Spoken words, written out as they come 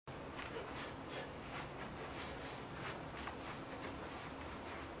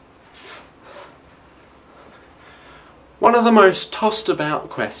One of the most tossed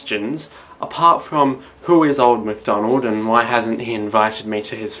about questions, apart from who is Old MacDonald and why hasn't he invited me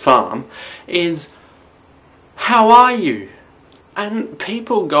to his farm, is how are you? And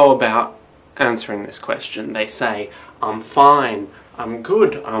people go about answering this question. They say, I'm fine, I'm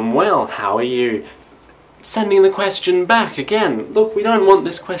good, I'm well, how are you? Sending the question back again. Look, we don't want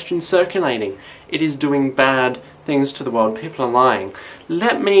this question circulating. It is doing bad things to the world. People are lying.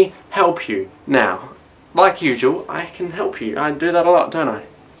 Let me help you. Now, like usual, I can help you. I do that a lot, don't I?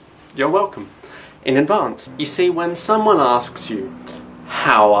 You're welcome. In advance. You see, when someone asks you,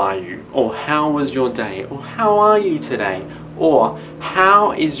 how are you? Or how was your day? Or how are you today? Or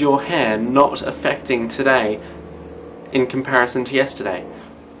how is your hair not affecting today in comparison to yesterday?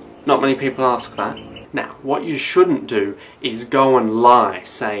 Not many people ask that. Now, what you shouldn't do is go and lie,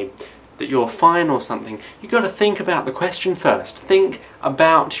 say that you're fine or something. You've got to think about the question first. Think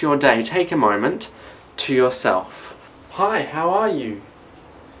about your day. Take a moment to yourself. Hi, how are you?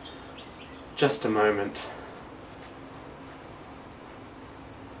 Just a moment.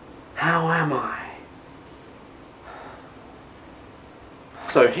 How am I?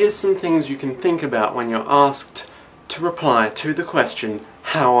 So here's some things you can think about when you're asked to reply to the question,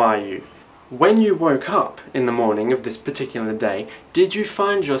 how are you? When you woke up in the morning of this particular day, did you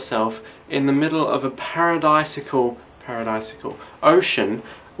find yourself in the middle of a paradisical ocean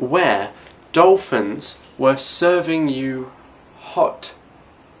where dolphins were serving you hot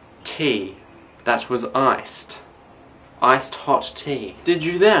tea that was iced hot tea? Did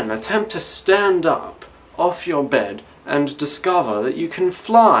you then attempt to stand up off your bed and discover that you can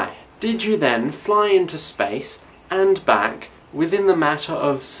fly? Did you then fly into space and back within the matter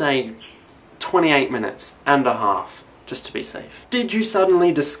of, say, 28 minutes and a half, just to be safe? Did you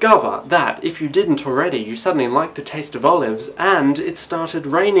suddenly discover that, if you didn't already, you suddenly liked the taste of olives and it started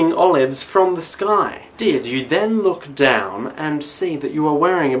raining olives from the sky? Did you then look down and see that you are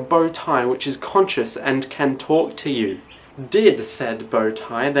wearing a bow tie which is conscious and can talk to you? Did said bow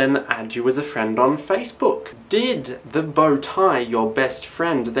tie then add you as a friend on Facebook? Did the bow tie, your best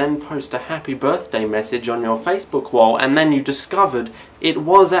friend, then post a happy birthday message on your Facebook wall and then you discovered it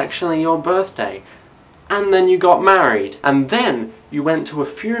was actually your birthday? And then you got married. And then you went to a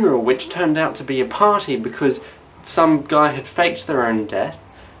funeral which turned out to be a party because some guy had faked their own death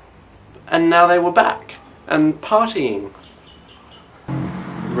and now they were back and partying.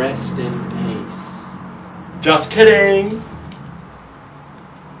 Rest in peace. Just kidding!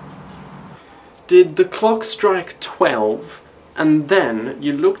 Did the clock strike 12 and then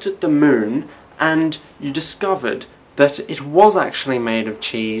you looked at the moon and you discovered that it was actually made of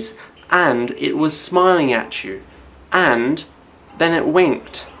cheese and it was smiling at you and then it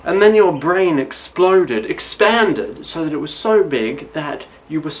winked and then your brain expanded so that it was so big that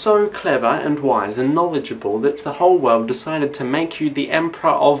you were so clever and wise and knowledgeable that the whole world decided to make you the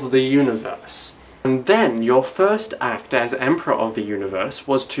Emperor of the Universe? And then your first act as Emperor of the Universe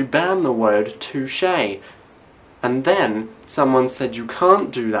was to ban the word touche. And then someone said you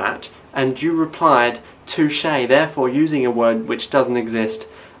can't do that, and you replied touche, therefore using a word which doesn't exist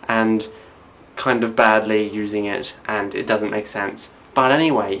and kind of badly using it, and it doesn't make sense. But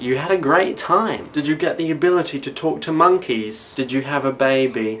anyway, you had a great time. Did you get the ability to talk to monkeys? Did you have a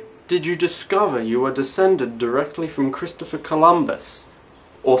baby? Did you discover you were descended directly from Christopher Columbus?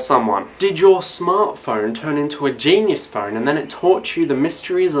 Or someone? Did your smartphone turn into a genius phone and then it taught you the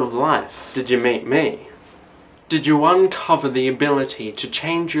mysteries of life? Did you meet me? Did you uncover the ability to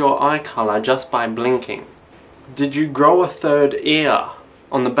change your eye colour just by blinking? Did you grow a third ear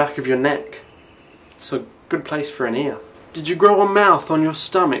on the back of your neck? It's a good place for an ear. Did you grow a mouth on your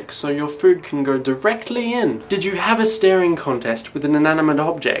stomach so your food can go directly in? Did you have a staring contest with an inanimate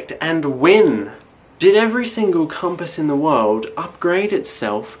object and win? Did every single compass in the world upgrade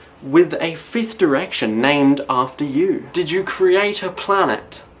itself with a fifth direction named after you? Did you create a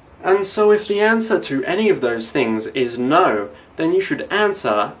planet? And so if the answer to any of those things is no, then you should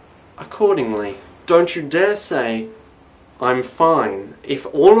answer accordingly. Don't you dare say, I'm fine, if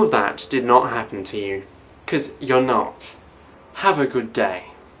all of that did not happen to you. 'Cause you're not. Have a good day.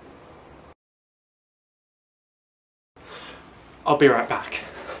 I'll be right back.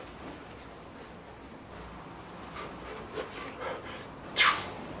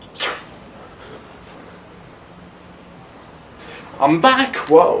 I'm back!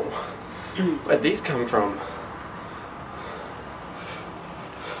 Whoa! Where'd these come from?